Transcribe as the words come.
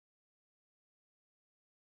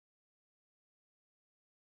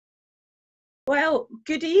Well,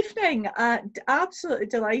 good evening. Absolutely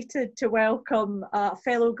delighted to welcome a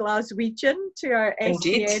fellow Glaswegian to our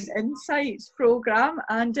Indeed. SBN Insights programme,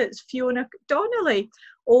 and it's Fiona Donnelly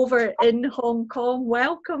over in Hong Kong.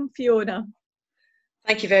 Welcome, Fiona.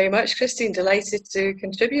 Thank you very much, Christine. Delighted to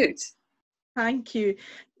contribute. Thank you.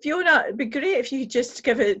 Fiona, it'd be great if you could just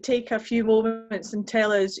take a few moments and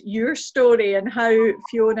tell us your story and how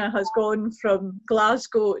Fiona has gone from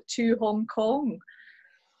Glasgow to Hong Kong.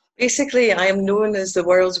 Basically, I am known as the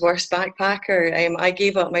world's worst backpacker. I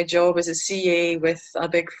gave up my job as a CA with a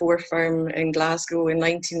Big Four firm in Glasgow in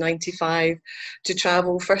 1995 to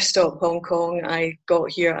travel. First stop, Hong Kong. I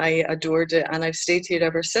got here, I adored it, and I've stayed here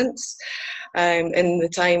ever since. In the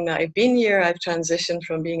time that I've been here, I've transitioned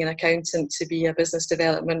from being an accountant to be a business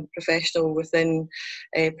development professional within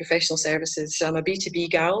professional services. So I'm a B2B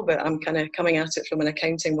gal, but I'm kind of coming at it from an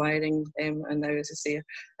accounting wiring, and now, as I say,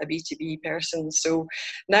 a B2B person. So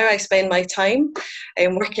now I spend my time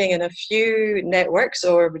working in a few networks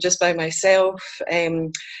or just by myself,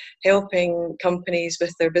 helping companies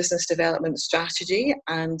with their business development strategy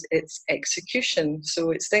and its execution.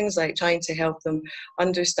 So it's things like trying to help them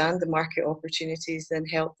understand the market opportunities, then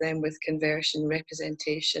help them with conversion,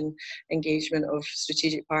 representation, engagement of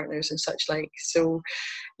strategic partners and such like. So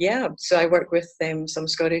yeah, so I work with some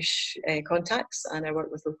Scottish contacts, and I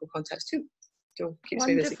work with local contacts too. So keeps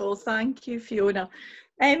me busy. Wonderful, thank you, Fiona.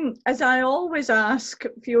 As I always ask,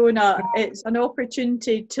 Fiona, it's an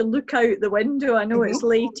opportunity to look out the window. I know it's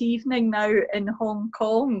late evening now in Hong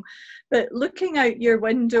Kong, but looking out your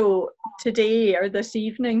window today or this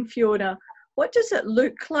evening, Fiona, what does it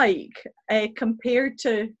look like compared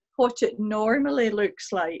to what it normally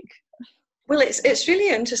looks like? Well, it's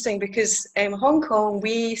really interesting because Hong Kong,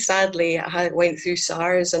 we sadly went through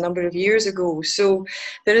SARS a number of years ago. So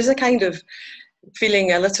there is a kind of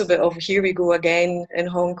feeling a little bit of here we go again in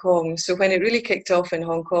Hong Kong. So when it really kicked off in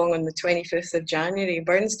Hong Kong on the 25th of January,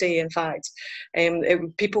 Burns Day in fact,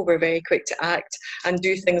 people were very quick to act and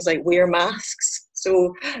do things like wear masks.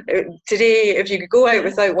 So today, if you go out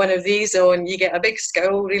without one of these on, you get a big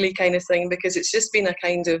scowl really kind of thing, because it's just been a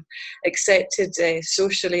kind of accepted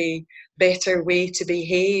socially better way to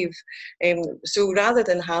behave. So rather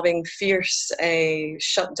than having fierce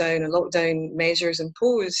shutdown and lockdown measures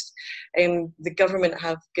imposed, the government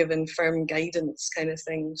have given firm guidance kind of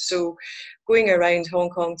thing. So going around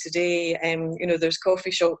Hong Kong today, there's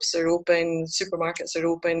coffee shops are open, supermarkets are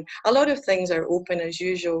open, a lot of things are open as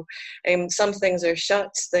usual. Some things are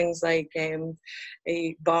shut, things like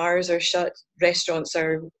bars are shut, restaurants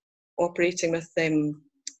are operating with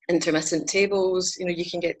intermittent tables. You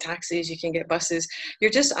can get taxis, you can get buses.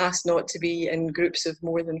 You're just asked not to be in groups of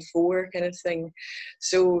more than 4 kind of thing.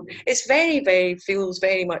 So it's feels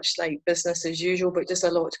very much like business as usual, but just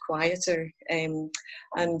a lot quieter.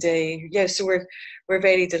 So we're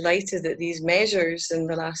very delighted that these measures in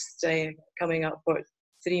the last coming up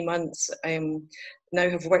 3 months now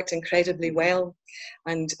have worked incredibly well.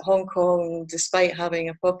 And Hong Kong, despite having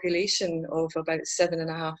a population of about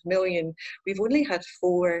 7.5 million, we've only had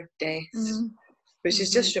 4 deaths, which is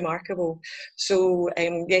just remarkable. So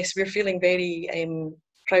yes, we're feeling very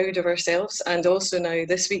proud of ourselves, and also now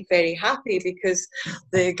this week very happy because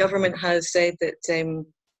the government has said that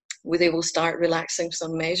they will start relaxing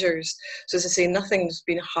some measures. So as I say, nothing's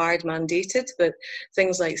been hard mandated, but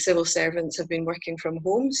things like civil servants have been working from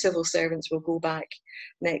home. Civil servants will go back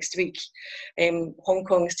next week. Hong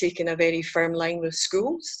Kong has taken a very firm line with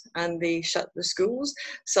schools, and they shut the schools.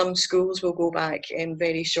 Some schools will go back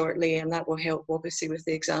very shortly, and that will help obviously with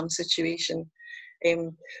the exam situation.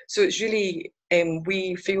 So it's really,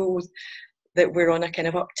 we feel that we're on a kind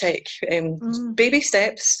of uptick, baby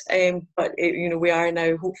steps, but we are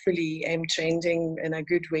now hopefully trending in a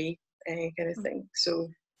good way, kind of thing. So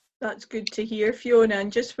that's good to hear, Fiona.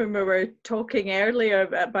 And just when we were talking earlier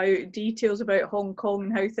about details about Hong Kong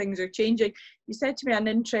and how things are changing, you said to me an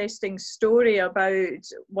interesting story about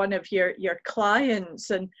one of your clients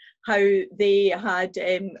and how they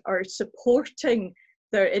are supporting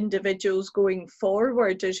their individuals going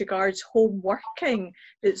forward as regards home working.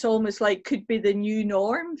 It's almost like could be the new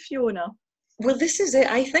norm, Fiona. Well, this is it.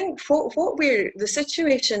 I think the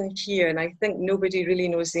situation here, and I think nobody really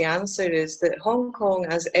knows the answer, is that Hong Kong,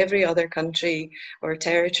 as every other country or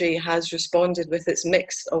territory, has responded with its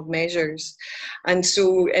mix of measures. And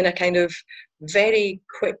so in a kind of very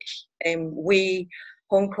quick way,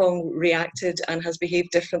 Hong Kong reacted and has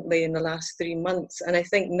behaved differently in the last 3 months. And I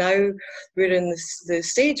think now we're in the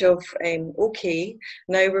stage of, okay,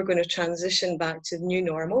 now we're going to transition back to new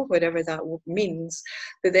normal, whatever that means.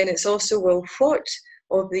 But then it's also, well, what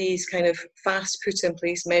of these kind of fast put in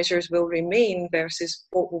place measures will remain versus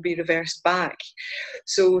what will be reversed back.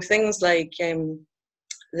 So things like the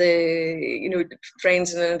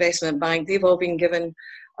friends in an investment bank, they've all been given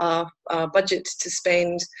a budget to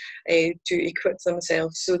spend to equip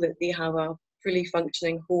themselves so that they have a fully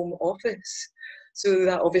functioning home office. So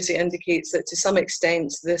that obviously indicates that to some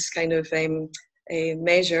extent this kind of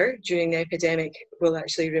measure during the epidemic will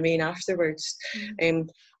actually remain afterwards.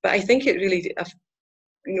 But I think it really,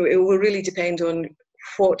 it will really depend on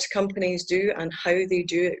what companies do and how they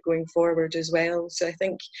do it going forward as well. So I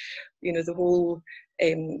think, the whole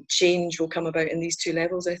change will come about in these two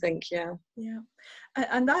levels, I think, yeah. Yeah.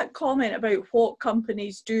 And that comment about what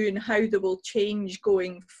companies do and how they will change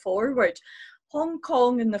going forward, Hong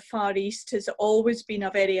Kong and the Far East has always been a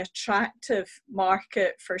very attractive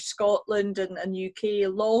market for Scotland and UK,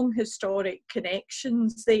 long historic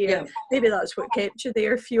connections there. Yeah. Maybe that's what kept you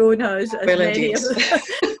there, Fiona, as many of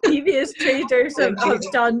the previous traders have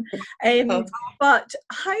done. But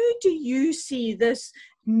how do you see this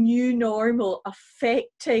new normal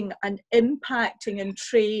affecting and impacting in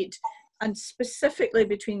trade, and specifically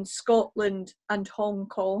between Scotland and Hong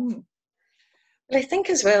Kong? Well, I think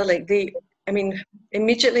as well,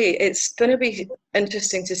 immediately it's going to be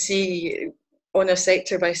interesting to see on a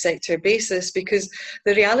sector by sector basis, because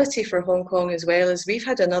the reality for Hong Kong as well is we've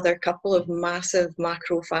had another couple of massive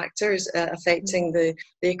macro factors affecting the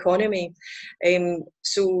economy.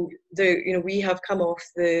 So we have come off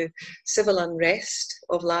the civil unrest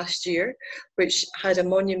of last year, which had a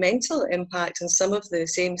monumental impact on some of the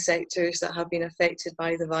same sectors that have been affected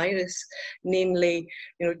by the virus, namely,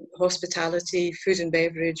 hospitality, food and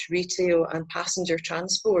beverage, retail, and passenger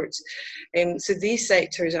transport. So these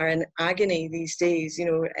sectors are in agony these days,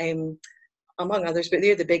 among others, but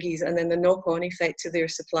they're the biggies, and then the knock-on effect to their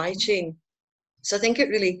supply chain. So I think it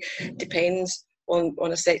really depends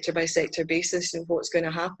on a sector by sector basis and what's going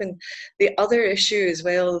to happen. The other issue as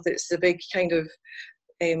well, that's the big kind of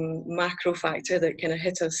macro factor that kind of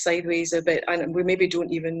hit us sideways a bit, and we maybe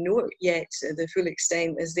don't even know it yet to the full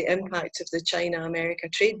extent, is the impact of the China-America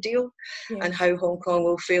trade deal. Yes. And how Hong Kong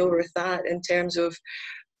will fare with that in terms of,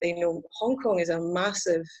 Hong Kong is a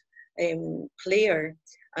massive player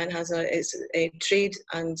and has a trade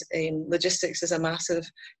and logistics is a massive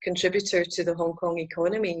contributor to the Hong Kong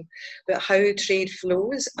economy. But how trade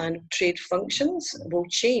flows and trade functions will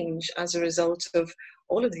change as a result of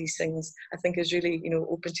all of these things, I think, is really,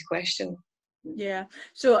 open to question. Yeah,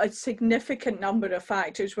 so a significant number of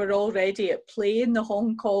factors were already at play in the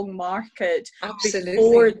Hong Kong market. Absolutely.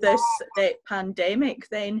 Before this pandemic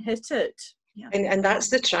then hit it. Yeah. And that's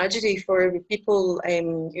the tragedy for people,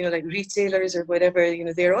 like retailers or whatever,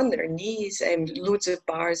 they're on their knees. Loads of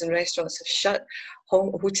bars and restaurants have shut.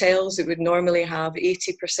 Hotels that would normally have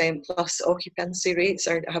 80% plus occupancy rates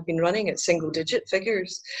have been running at single digit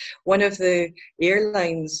figures. One of the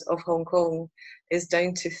airlines of Hong Kong is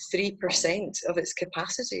down to 3% of its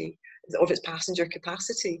capacity, of its passenger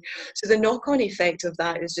capacity. So the knock-on effect of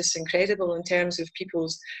that is just incredible in terms of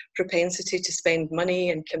people's propensity to spend money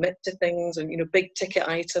and commit to things, and big ticket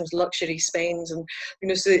items, luxury spends, and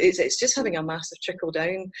so it's just having a massive trickle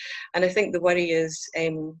down. And I think the worry is,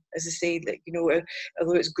 as I say, that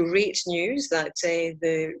although it's great news that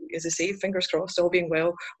as I say, fingers crossed, all being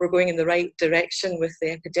well, we're going in the right direction with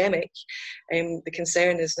the epidemic. The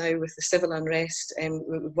concern is now with the civil unrest.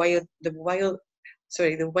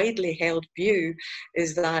 The widely held view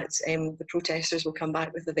is that the protesters will come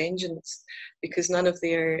back with a vengeance, because none of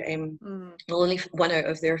their, only one out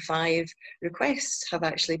of their 5 requests have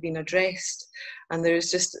actually been addressed. And there is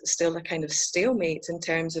just still a kind of stalemate in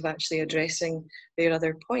terms of actually addressing their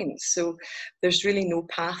other points. So there's really no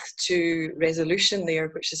path to resolution there,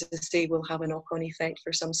 which, as I say, will have a knock-on effect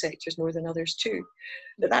for some sectors more than others too.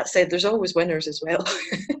 But that said, there's always winners as well.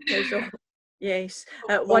 Yes,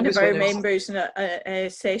 one of our members in a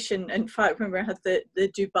session, in fact, when we had the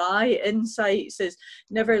Dubai insights, is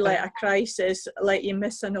never let a crisis let you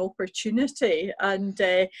miss an opportunity, and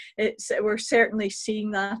we're certainly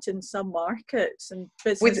seeing that in some markets and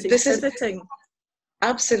businesses pivoting.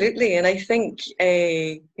 Absolutely, and I think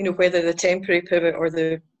whether the temporary pivot or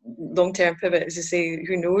the long-term pivot, as I say,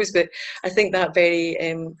 who knows? But I think that very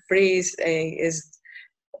phrase is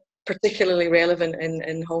particularly relevant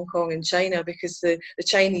in Hong Kong and China, because the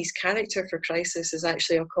Chinese character for crisis is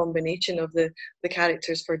actually a combination of the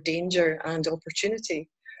characters for danger and opportunity.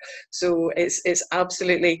 So it's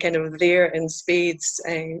absolutely kind of there in spades,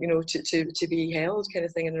 to be held, kind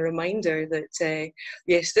of thing, and a reminder that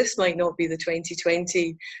yes, this might not be the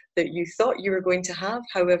 2020 that you thought you were going to have.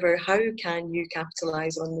 However, how can you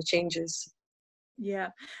capitalise on the changes? Yeah.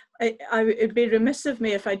 It'd be remiss of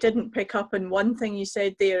me if I didn't pick up on one thing you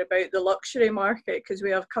said there about the luxury market, because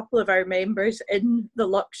we have a couple of our members in the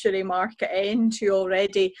luxury market end who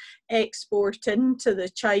already export into the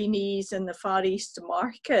Chinese and the Far East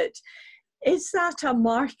market. Is that a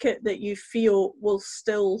market that you feel will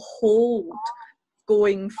still hold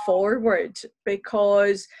going forward?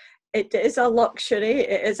 Because it is a luxury,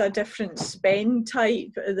 it is a different spend type,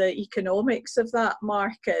 the economics of that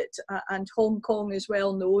market, and Hong Kong is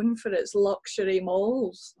well known for its luxury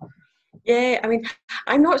malls. Yeah, I mean,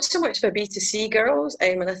 I'm not so much of a B2C girl,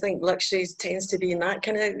 and I think luxury tends to be in that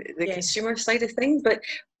kind of the consumer side of things, but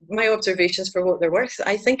my observations for what they're worth,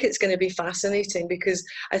 I think it's going to be fascinating, because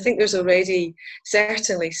I think there's already,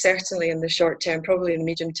 certainly in the short term, probably in the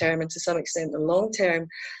medium term, and to some extent the long term,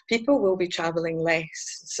 people will be travelling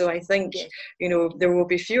less. So I think, you know, there will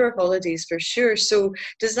be fewer holidays for sure. So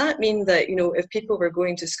does that mean that, you know, if people were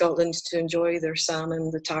going to Scotland to enjoy their salmon,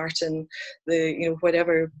 the tartan, the, you know,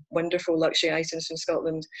 whatever wonderful luxury items from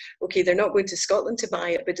Scotland, okay, they're not going to Scotland to buy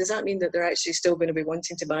it, but does that mean that they're actually still going to be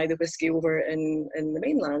wanting to buy the whisky over in the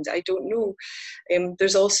mainland? I don't know.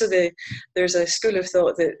 There's also there's a school of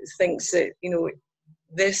thought that thinks that, you know,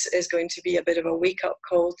 this is going to be a bit of a wake-up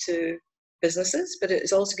call to businesses, but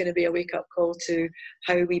it's also going to be a wake-up call to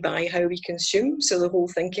how we buy, how we consume. So the whole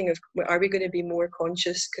thinking of, are we going to be more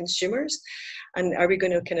conscious consumers, and are we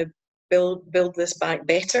going to kind of build this back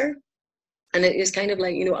better? And it is kind of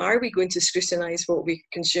like, you know, are we going to scrutinise what we're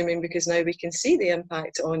consuming, because now we can see the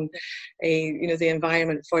impact on, you know, the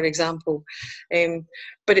environment, for example.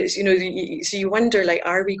 But it's, you know, so you wonder, like,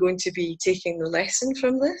 are we going to be taking the lesson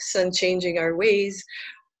from this and changing our ways,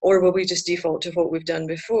 or will we just default to what we've done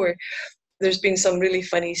before? There's been some really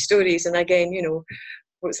funny stories, and again, you know,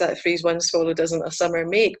 what's that phrase, one swallow doesn't a summer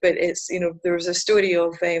make, but it's, you know, there was a story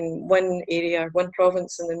of one area, one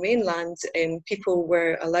province in the mainland, and people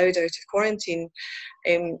were allowed out of quarantine,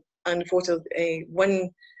 and one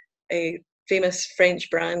famous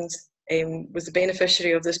French brand was the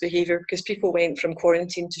beneficiary of this behaviour, because people went from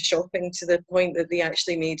quarantine to shopping to the point that they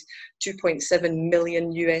actually made $2.7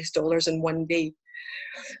 million in one day.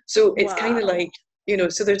 So it's kind of like, you know,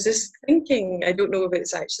 so there's this thinking, I don't know if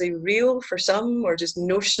it's actually real for some, or just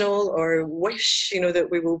notional, or wish, you know, that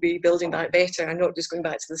we will be building back better and not just going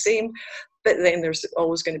back to the same. But then there's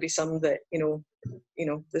always going to be some that, you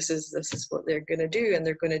know, this is what they're going to do, and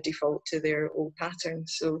they're going to default to their old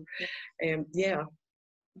patterns. So, yeah.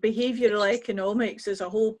 Behavioural economics is a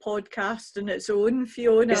whole podcast in its own,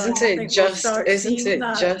 Fiona. Isn't it just?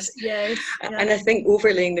 Yes. And I think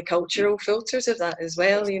overlaying the cultural filters of that as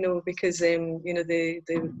well, you know, because you know, the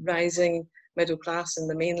rising middle class in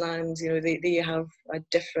the mainland, you know, they have a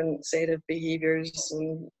different set of behaviours,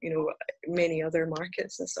 and, you know, many other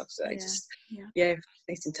markets and stuff. So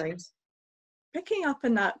fascinating times. Picking up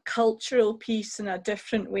on that cultural piece and a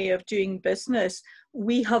different way of doing business,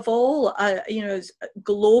 we have all, you know,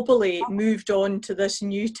 globally moved on to this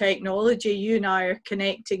new technology. You and I are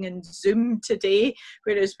connecting in Zoom today,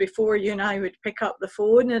 whereas before you and I would pick up the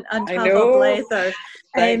phone and have a blether.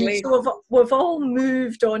 So we've all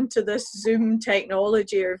moved on to this Zoom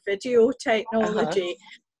technology or video technology.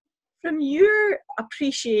 From your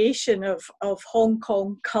appreciation of Hong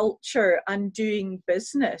Kong culture and doing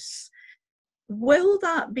business, will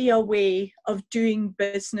that be a way of doing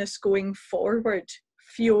business going forward,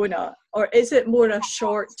 Fiona, or is it more a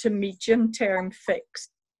short to medium term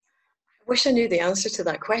fix? I wish I knew the answer to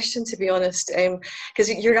that question, to be honest, because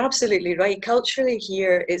you're absolutely right. Culturally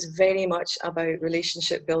here, it's very much about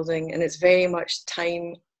relationship building, and it's very much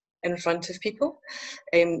time in front of people.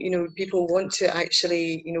 You know, people want to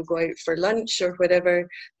actually, you know, go out for lunch or whatever.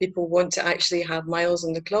 People want to actually have miles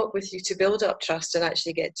on the clock with you to build up trust and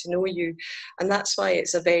actually get to know you. And that's why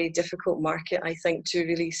it's a very difficult market, I think, to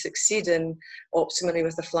really succeed in optimally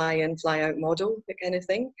with a fly-in, fly-out model, that kind of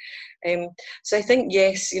thing. So I think,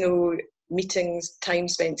 yes, you know, meetings, time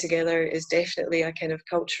spent together is definitely a kind of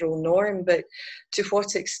cultural norm, but to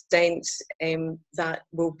what extent that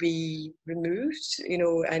will be removed, you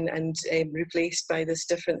know, and replaced by this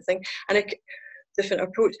different thing and a different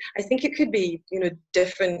approach. I think it could be, you know,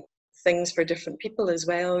 different things for different people as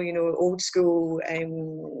well. You know, old school,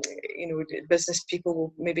 you know, business people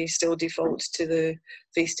will maybe still default to the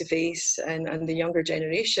face-to-face, and the younger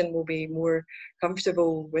generation will be more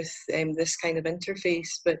comfortable with this kind of interface.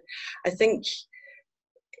 But I think,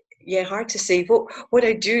 yeah, hard to say. What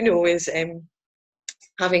I do know is,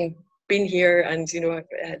 having been here and, you know,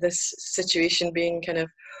 this situation being kind of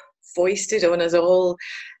foisted on us all.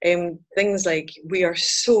 Things like, we are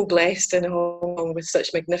so blessed in Hong Kong with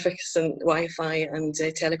such magnificent Wi-Fi and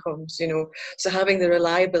telecoms, you know. So having the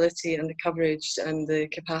reliability and the coverage and the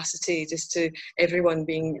capacity just to everyone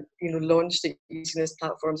being, you know, launched at using these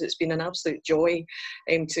platforms, it's been an absolute joy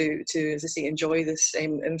to, as I say, enjoy this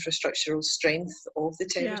infrastructural strength of the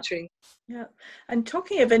territory. Yeah, and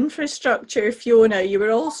talking of infrastructure, Fiona, you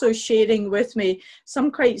were also sharing with me some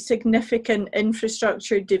quite significant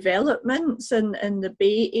infrastructure developments in the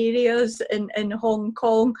Bay areas in Hong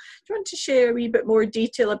Kong. Do you want to share a wee bit more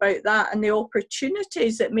detail about that and the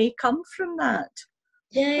opportunities that may come from that?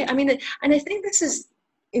 Yeah, I mean, and I think this is,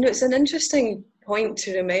 you know, it's an interesting point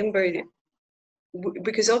to remember,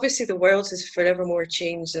 because obviously the world has forevermore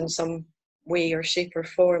changed in some way or shape or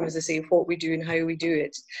form, as I say, what we do and how we do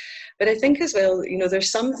it. But I think as well, you know, there's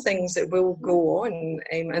some things that will go on,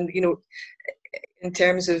 and, you know, in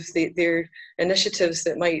terms of their initiatives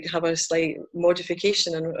that might have a slight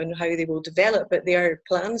modification on how they will develop, but they are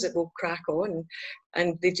plans that will crack on,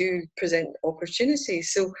 and they do present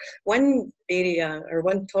opportunities. So one area or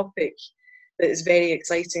one topic that is very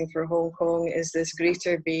exciting for Hong Kong is this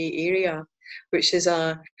Greater Bay Area, which is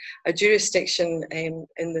a jurisdiction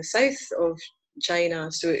in the south of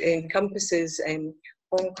China. So it encompasses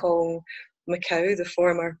Hong Kong, Macau, the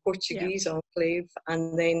former Portuguese enclave,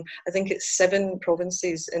 and then I think it's 7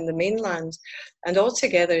 provinces in the mainland. And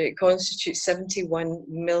altogether it constitutes 71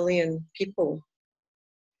 million people.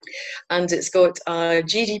 And it's got a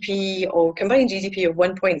GDP, or combined GDP, of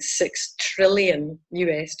 1.6 trillion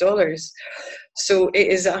US dollars. So it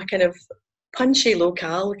is a kind of punchy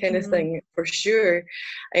locale kind of thing, for sure.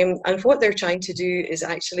 And what they're trying to do is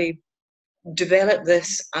actually develop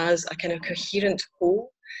this as a kind of coherent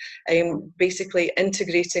whole, basically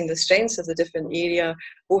integrating the strengths of the different area,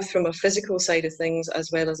 both from a physical side of things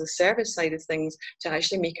as well as a service side of things, to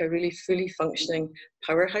actually make a really fully functioning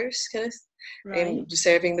powerhouse kind of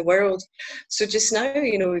serving the world. So just now,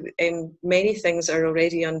 you know, many things are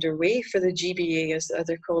already underway for the GBA, as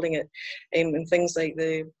they're calling it, and things like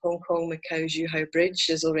the Hong Kong-Macau-Zhuhai Bridge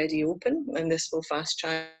is already open, and this will fast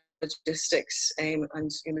track logistics and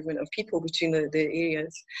movement of people between the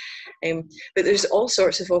areas. But there's all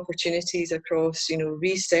sorts of opportunities across, you know,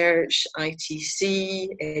 research, ITC,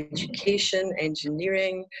 education,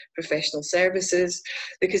 engineering, professional services,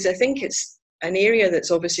 because I think it's an area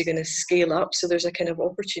that's obviously going to scale up. So there's a kind of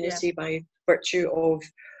opportunity by virtue of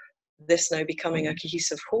this now becoming a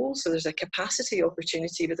cohesive whole. So there's a capacity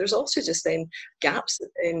opportunity, but there's also just then gaps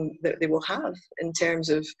that they will have in terms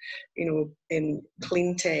of, you know, in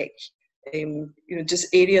clean tech, you know, just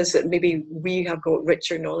areas that maybe we have got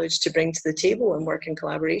richer knowledge to bring to the table and work in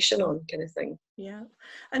collaboration on, kind of thing. Yeah,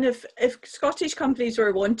 and if Scottish companies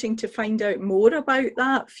were wanting to find out more about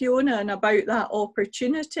that, Fiona, and about that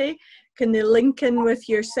opportunity, can they link in with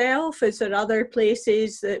yourself? Is there other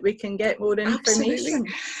places that we can get more information?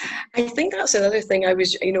 Absolutely. I think that's another thing I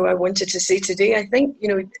wanted to say today. I think, you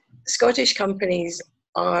know, Scottish companies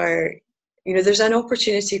are, you know, there's an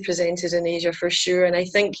opportunity presented in Asia for sure. And I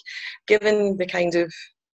think given the kind of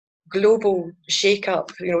global shake-up,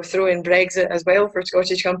 you know, throw in Brexit as well for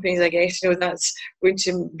Scottish companies, I guess, you know, that's going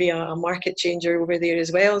to be a market changer over there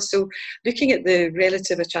as well. So looking at the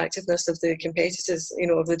relative attractiveness of the competitors, you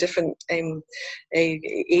know, of the different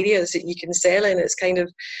areas that you can sell in, it's kind of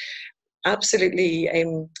absolutely,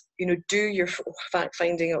 you know, do your fact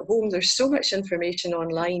finding at home. There's so much information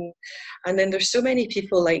online, and then there's so many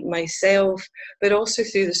people like myself, but also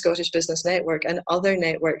through the Scottish Business Network and other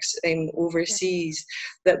networks overseas,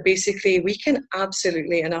 that basically we can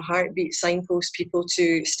absolutely in a heartbeat signpost people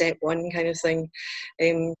to step one kind of thing.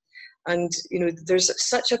 And, you know, there's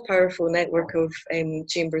such a powerful network of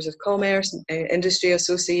chambers of commerce, industry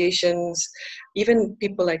associations, even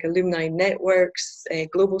people like alumni networks,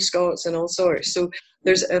 Global Scots and all sorts. So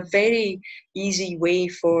there's a very easy way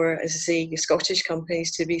for, as I say, Scottish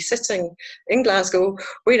companies to be sitting in Glasgow,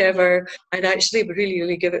 wherever, and actually really,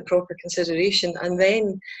 really give it proper consideration. And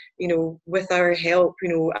then, you know, with our help, you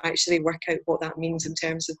know, actually work out what that means in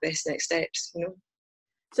terms of best next steps, you know.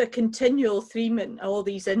 It's a continual theme in all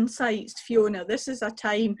these insights, Fiona. This is a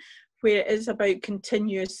time where it is about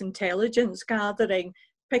continuous intelligence gathering.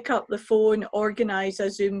 Pick up the phone, organise a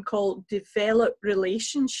Zoom call, develop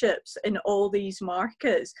relationships in all these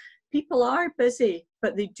markets. People are busy,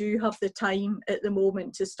 but they do have the time at the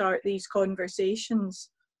moment to start these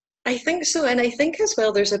conversations. I think so, and I think as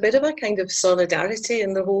well there's a bit of a kind of solidarity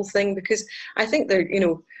in the whole thing, because I think there, you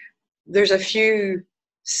know, there's a few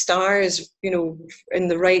stars, you know, in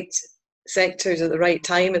the right sectors at the right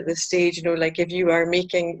time at this stage. You know, like if you are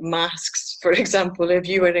making masks, for example, if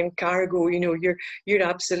you are in cargo, you know, you're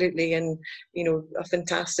absolutely in, you know, a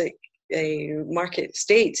fantastic market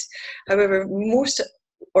state. However, most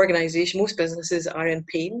organisations, most businesses are in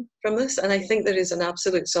pain from this, and I think there is an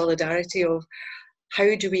absolute solidarity of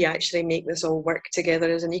how do we actually make this all work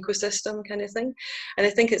together as an ecosystem kind of thing. And I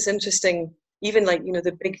think it's interesting, even like, you know,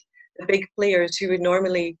 the big players who would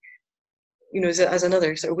normally, you know, as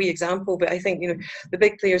another sort of wee example, but I think, you know, the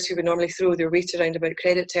big players who would normally throw their weight around about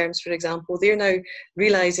credit terms, for example, they're now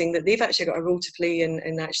realising that they've actually got a role to play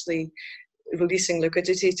in actually releasing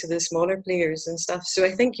liquidity to the smaller players and stuff. So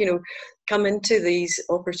I think, you know, come into these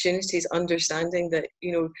opportunities understanding that,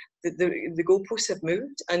 you know, the goalposts have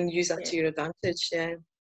moved, and use that to your advantage. Yeah.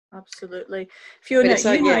 Absolutely. Fiona,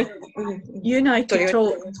 you and I could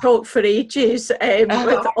talk for ages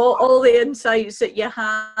with all the insights that you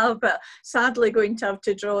have, but sadly going to have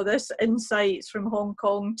to draw this insights from Hong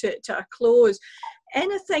Kong to a close.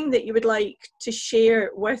 Anything that you would like to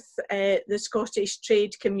share with the Scottish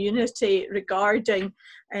trade community regarding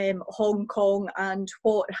Hong Kong and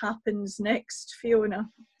what happens next, Fiona?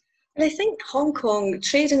 And I think Hong Kong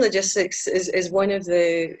trade and logistics is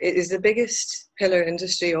the biggest pillar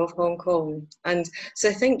industry of Hong Kong, and so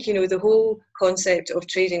I think, you know, the whole concept of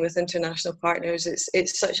trading with international partners,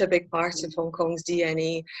 it's such a big part of Hong Kong's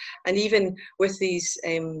DNA, and even with these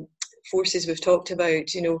forces we've talked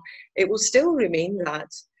about, you know, it will still remain that.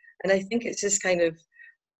 And I think it's just kind of,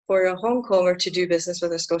 for a Hong Konger to do business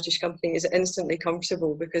with a Scottish company is instantly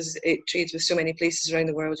comfortable because it trades with so many places around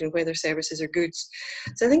the world, and whether services or goods.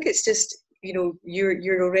 So I think it's just, you know,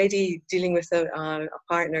 you're already dealing with a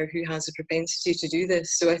partner who has a propensity to do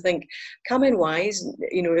this. So I think come in wise,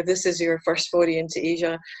 you know, if this is your first foray into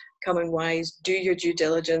Asia, come in wise, do your due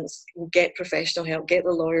diligence, get professional help, get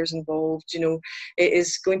the lawyers involved. You know, it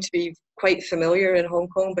is going to be quite familiar in Hong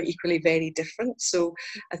Kong, but equally very different. So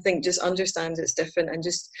I think just understand it's different, and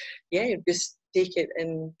just take it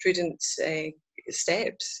in prudent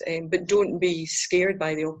steps, but don't be scared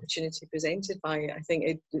by the opportunity presented by it. I think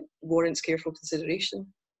it warrants careful consideration.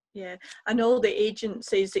 Yeah, and all the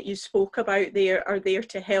agencies that you spoke about there are there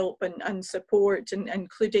to help and support, and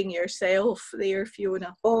including yourself there,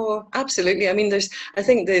 Fiona. Oh, absolutely. I mean, I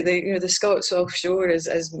think the Scots offshore,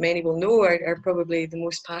 as many will know, are probably the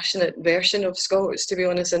most passionate version of Scots, to be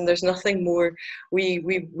honest. And there's nothing more we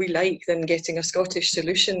like than getting a Scottish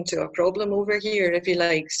solution to a problem over here, if you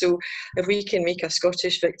like. So if we can make a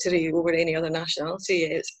Scottish victory over any other nationality,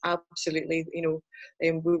 it's absolutely, you know,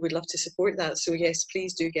 we would love to support that. So yes,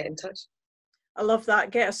 please do get in touch. I love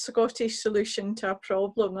that. Get a Scottish solution to a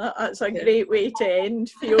problem. That's a great way to end,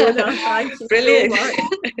 Fiona. Thank you. Brilliant. So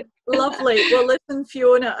much. Lovely. Well, listen,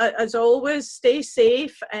 Fiona, as always, stay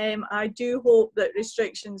safe. I do hope that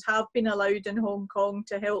restrictions have been allowed in Hong Kong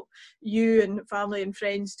to help you and family and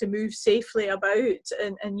friends to move safely about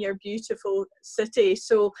in your beautiful city.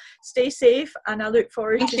 So stay safe, and I look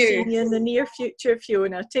forward to seeing you in the near future,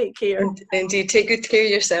 Fiona. Take care. Indeed. Take good care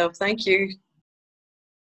of yourself. Thank you.